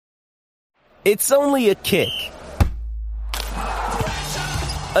It's only a kick,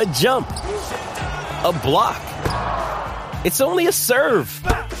 a jump, a block. It's only a serve.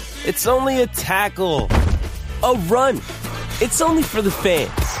 It's only a tackle, a run. It's only for the fans.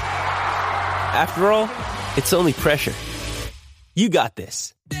 After all, it's only pressure. You got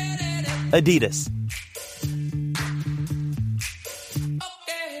this. Adidas.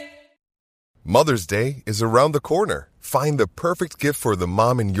 Mother's Day is around the corner. Find the perfect gift for the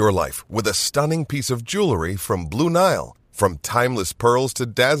mom in your life with a stunning piece of jewelry from Blue Nile. From timeless pearls to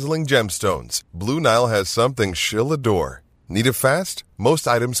dazzling gemstones, Blue Nile has something she'll adore. Need it fast? Most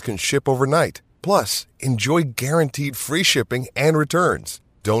items can ship overnight. Plus, enjoy guaranteed free shipping and returns.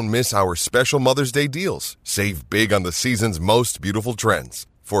 Don't miss our special Mother's Day deals. Save big on the season's most beautiful trends.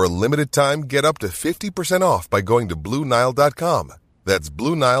 For a limited time, get up to 50% off by going to BlueNile.com. That's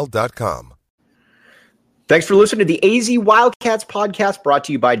BlueNile.com. Thanks for listening to the AZ Wildcats podcast, brought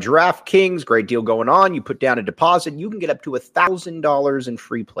to you by DraftKings. Great deal going on. You put down a deposit, you can get up to $1,000 in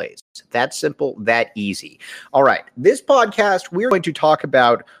free plays. That simple, that easy. All right, this podcast, we're going to talk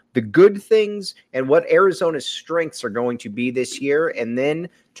about the good things and what Arizona's strengths are going to be this year. And then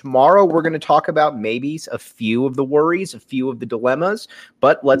tomorrow, we're going to talk about maybe a few of the worries, a few of the dilemmas,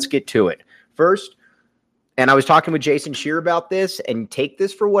 but let's get to it. First, and I was talking with Jason Shear about this, and take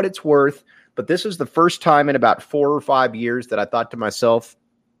this for what it's worth, but this is the first time in about 4 or 5 years that I thought to myself,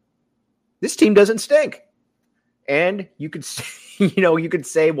 this team doesn't stink. And you could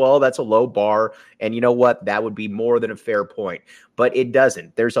say, well, that's a low bar. And you know what? That would be more than a fair point. But it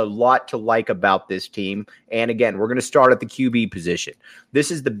doesn't. There's a lot to like about this team. And again, we're going to start at the QB position.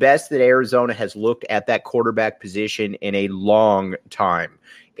 This is the best that Arizona has looked at that quarterback position in a long time.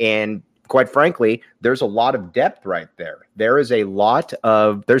 And quite frankly, there's a lot of depth right there. There's a lot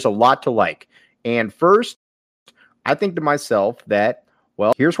to like. And first, I think to myself that,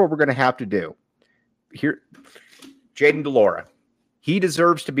 well, here's what we're going to have to do. Here, Jayden de Laura, he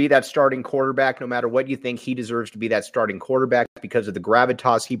deserves to be that starting quarterback. No matter what you think, he deserves to be that starting quarterback because of the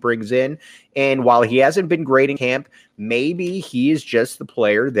gravitas he brings in. And while he hasn't been great in camp, maybe he is just the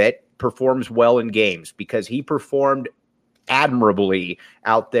player that performs well in games, because he performed admirably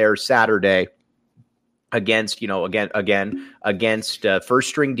out there Saturday against first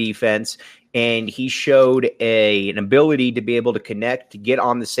string defense. And he showed an ability to be able to connect, to get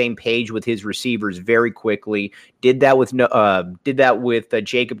on the same page with his receivers very quickly. Did that with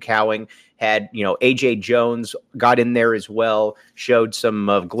Jacob Cowing. Had, AJ Jones got in there as well, showed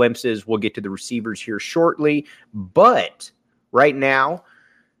some glimpses. We'll get to the receivers here shortly. But right now,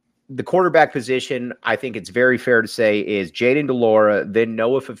 the quarterback position, I think it's very fair to say, is Jayden de Laura, then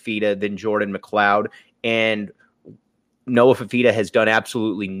Noah Fifita, then Jordan McLeod. And Noah Fifita has done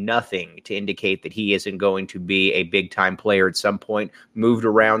absolutely nothing to indicate that he isn't going to be a big-time player at some point. Moved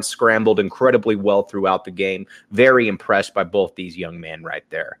around, scrambled incredibly well throughout the game. Very impressed by both these young men right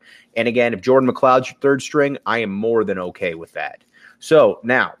there. And again, if Jordan McLeod's your third string, I am more than okay with that. So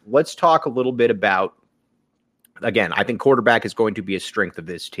now let's talk a little bit about, again, I think quarterback is going to be a strength of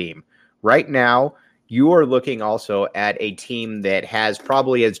this team. Right now, you are looking also at a team that has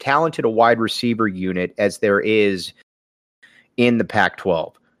probably as talented a wide receiver unit as there is in the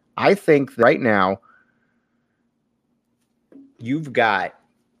Pac-12. I think right now you've got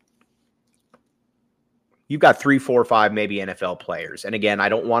 3, 4, 5 maybe NFL players. And again, I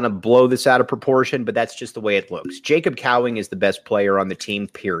don't want to blow this out of proportion, but that's just the way it looks. Jacob Cowing is the best player on the team,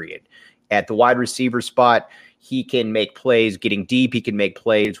 period. At the wide receiver spot, he can make plays getting deep. He can make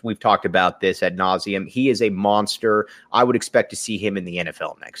plays. We've talked about this ad nauseum. He is a monster. I would expect to see him in the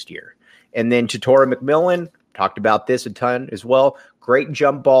NFL next year. And then Tatora McMillan, talked about this a ton as well. Great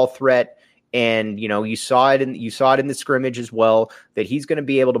jump ball threat. And, you saw it in the scrimmage as well, that he's going to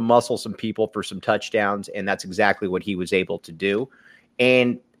be able to muscle some people for some touchdowns. And that's exactly what he was able to do.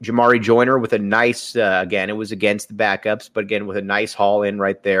 And Jamari Joyner with a nice, again, it was against the backups, but again, with a nice haul in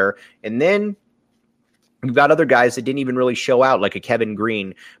right there. And then you've got other guys that didn't even really show out, like a Kevin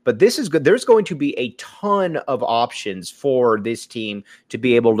Green. But this is good. There's going to be a ton of options for this team to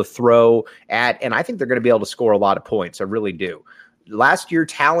be able to throw at, and I think they're going to be able to score a lot of points. I really do. Last year,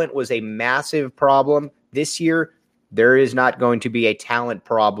 talent was a massive problem. This year, there is not going to be a talent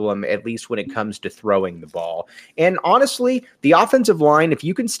problem, at least when it comes to throwing the ball. And honestly, the offensive line, if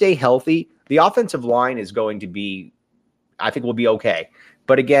you can stay healthy, the offensive line is going to be, I think, will be okay.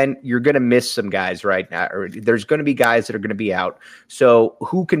 But again, you're going to miss some guys right now, or there's going to be guys that are going to be out. So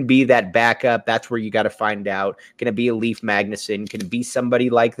who can be that backup? That's where you got to find out. Can it be a Leif Magnuson? Can it be somebody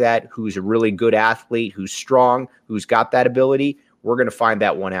like that who's a really good athlete, who's strong, who's got that ability? We're going to find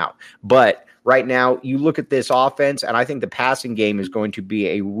that one out. But right now, you look at this offense, and I think the passing game is going to be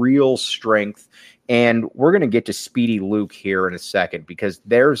a real strength. And we're going to get to Speedy Luke here in a second because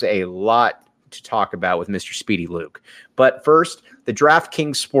there's a lot to talk about with Mr. Speedy Luke. But first, the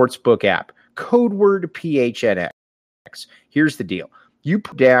DraftKings Sportsbook app, code word PHNX. Here's the deal. You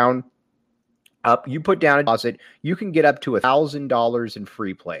put down a deposit, you can get up to $1,000 in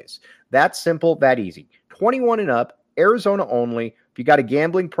free plays. That's simple, that easy. 21 and up, Arizona only. If you got a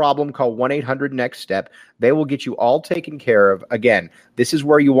gambling problem, call 1-800-NEXT-STEP. They will get you all taken care of. Again, this is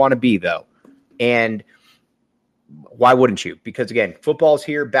where you want to be, though. And why wouldn't you? Because, again, football's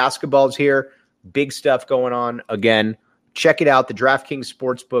here, basketball's here, big stuff going on. Again, check it out, the DraftKings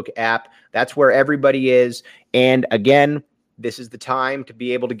Sportsbook app. That's where everybody is. And, again, this is the time to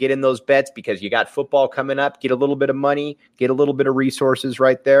be able to get in those bets because you got football coming up. Get a little bit of money, get a little bit of resources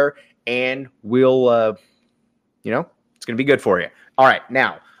right there, and we'll, it's going to be good for you. All right,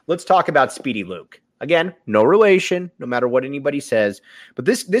 now let's talk about Speedy Luke. Again, no relation, no matter what anybody says, but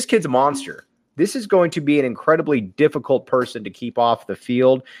this kid's a monster. This is going to be an incredibly difficult person to keep off the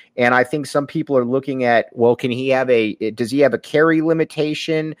field, and I think some people are looking at, well, does he have a carry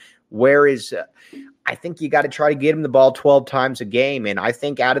limitation? I think you got to try to get him the ball 12 times a game. And I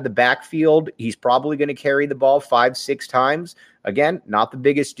think out of the backfield, he's probably going to carry the ball 5-6 times. Again, not the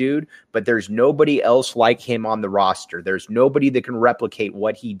biggest dude, but there's nobody else like him on the roster. There's nobody that can replicate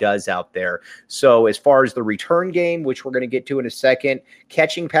what he does out there. So as far as the return game, which we're going to get to in a second,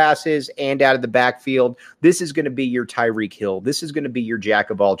 catching passes and out of the backfield, this is going to be your Tyreek Hill. This is going to be your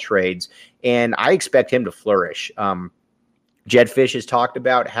jack of all trades. And I expect him to flourish. Jed Fish has talked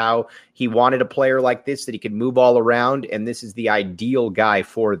about how he wanted a player like this that he could move all around, and this is the ideal guy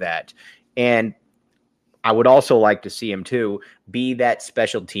for that. And I would also like to see him, too, be that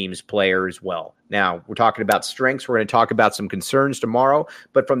special teams player as well. Now, we're talking about strengths. We're going to talk about some concerns tomorrow.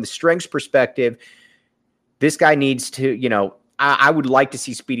 But from the strengths perspective, this guy needs to, I would like to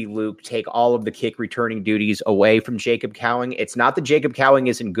see Speedy Luke take all of the kick returning duties away from Jacob Cowing. It's not that Jacob Cowing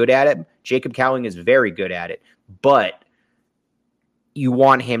isn't good at it. Jacob Cowing is very good at it. But you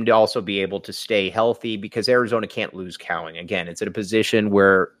want him to also be able to stay healthy because Arizona can't lose Cowing. Again, it's at a position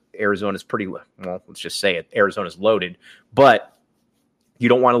where Arizona's let's just say it. Arizona's loaded, but you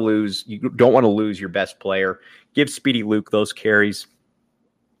don't want to lose your best player. Give Speedy Luke those carries.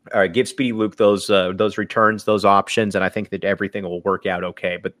 Give Speedy Luke those returns, those options, and I think that everything will work out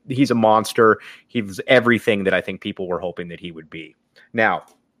okay. But he's a monster. He's everything that I think people were hoping that he would be. Now,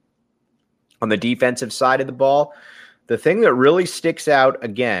 on the defensive side of the ball, the thing that really sticks out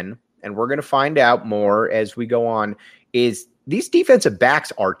again, and we're going to find out more as we go on, is these defensive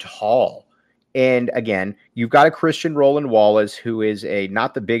backs are tall. And again, you've got a Christian Roland Wallace, who is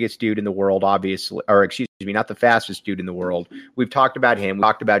not the biggest dude in the world, obviously, or excuse me, not the fastest dude in the world. We've talked about him. We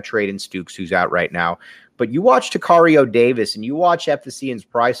talked about Traden Stukes, who's out right now. But you watch Takario Davis and you watch Efesians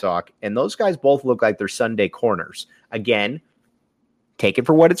Prysock, and those guys both look like they're Sunday corners. Again, take it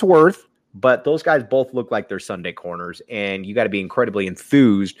for what it's worth. But those guys both look like they're Sunday corners, and you got to be incredibly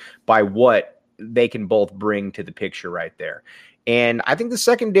enthused by what they can both bring to the picture right there. And I think the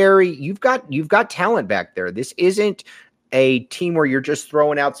secondary, you've got talent back there. This isn't a team where you're just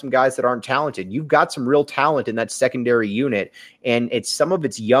throwing out some guys that aren't talented. You've got some real talent in that secondary unit, and some of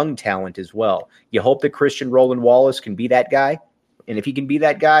it's young talent as well. You hope that Christian Roland Wallace can be that guy. And if he can be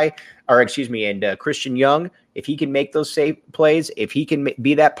that guy, and Christian Young, if he can make those safe plays, if he can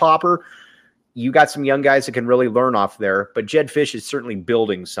be that popper, you got some young guys that can really learn off there. But Jed Fish is certainly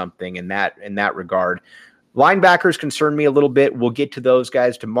building something in that regard. Linebackers concern me a little bit. We'll get to those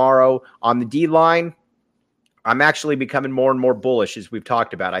guys tomorrow. On the D-line, I'm actually becoming more and more bullish, as we've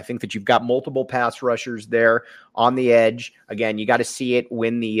talked about. I think that you've got multiple pass rushers there on the edge. Again, you got to see it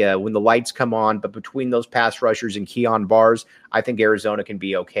when the lights come on. But between those pass rushers and Keon Bars, I think Arizona can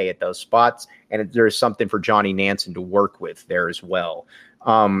be okay at those spots. And there's something for Johnny Nansen to work with there as well.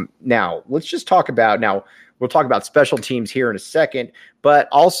 Now, let's just talk about we'll talk about special teams here in a second. But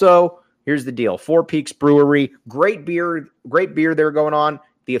also, here's the deal. Four Peaks Brewery, great beer there going on.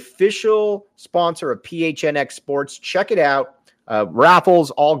 The official sponsor of PHNX Sports. Check it out.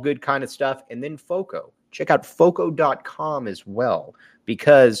 Raffles, all good kind of stuff. And then FOCO. Check out FOCO.com as well,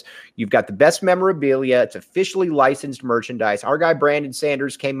 because you've got the best memorabilia. It's officially licensed merchandise. Our guy Brandon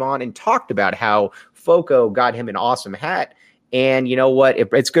Sanders came on and talked about how FOCO got him an awesome hat. And you know what?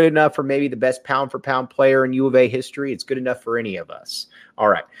 If it's good enough for maybe the best pound-for-pound player in U of A history, it's good enough for any of us. All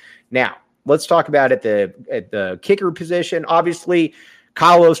right. Now, let's talk about at the kicker position. Obviously,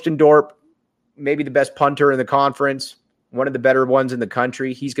 Kyle Ostendorp, maybe the best punter in the conference, one of the better ones in the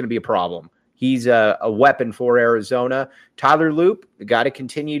country. He's going to be a problem. He's a weapon for Arizona. Tyler Loop, got to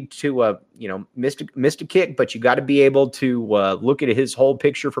continue to, missed a kick, but you got to be able to look at his whole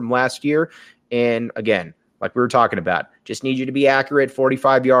picture from last year. And again, like we were talking about, just need you to be accurate,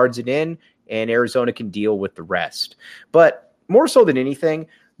 45 yards and in, and Arizona can deal with the rest. But more so than anything,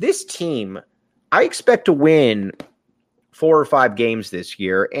 this team, I expect to win 4 or 5 games this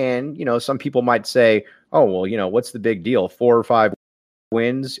year. And, some people might say, oh, well, what's the big deal? 4 or 5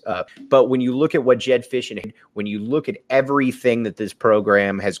 wins. But when you look at what Jed Fish and when you look at everything that this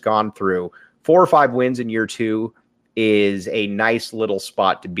program has gone through, 4 or 5 wins in year 2 is a nice little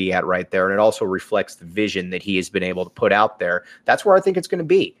spot to be at right there. And it also reflects the vision that he has been able to put out there. That's where I think it's going to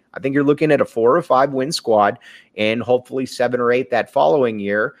be. I think you're looking at a 4 or 5 win squad and hopefully 7 or 8 that following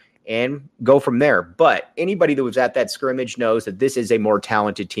year and go from there. But anybody that was at that scrimmage knows that this is a more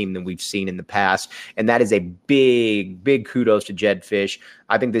talented team than we've seen in the past. And that is a big, big kudos to Jed Fish.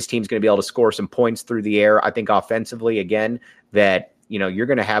 I think this team's going to be able to score some points through the air. I think offensively, again, that you're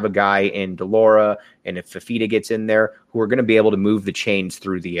going to have a guy in Delora and if Fafita gets in there who are going to be able to move the chains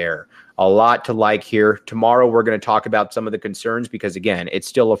through the air. A lot to like here. Tomorrow, we're going to talk about some of the concerns because, again, it's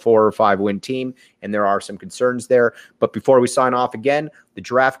still a 4 or 5 win team, and there are some concerns there. But before we sign off again, the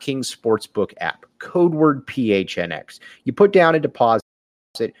DraftKings Sportsbook app, code word PHNX. You put down a deposit,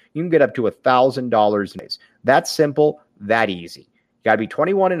 you can get up to $1,000. That's simple, that easy. You got to be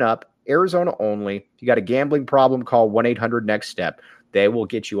 21 and up, Arizona only. If you got a gambling problem, call 1-800-NEXT-STEP. They will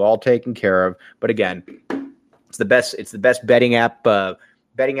get you all taken care of. But again, it's the best betting app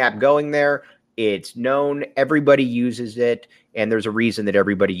going there. It's known. Everybody uses it. And there's a reason that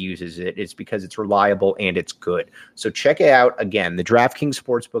everybody uses it. It's because it's reliable and it's good. So check it out. Again, the DraftKings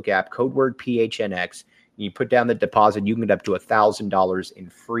Sportsbook app, code word PHNX. You put down the deposit, you can get up to $1,000 in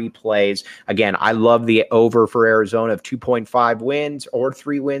free plays. Again, I love the over for Arizona of 2.5 wins or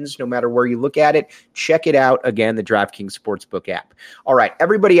 3 wins, no matter where you look at it. Check it out. Again, the DraftKings Sportsbook app. All right,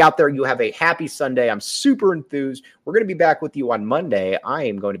 everybody out there, you have a happy Sunday. I'm super enthused. We're going to be back with you on Monday. I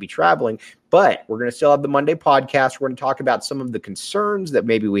am going to be traveling, but we're going to still have the Monday podcast. We're going to talk about some of the concerns that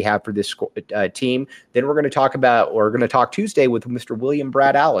maybe we have for this team. Then we're going to talk Tuesday with Mr. William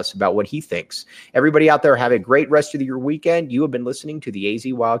Brad Alice about what he thinks. Everybody out there, have a great rest of your weekend. You have been listening to the AZ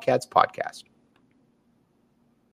Wildcats podcast.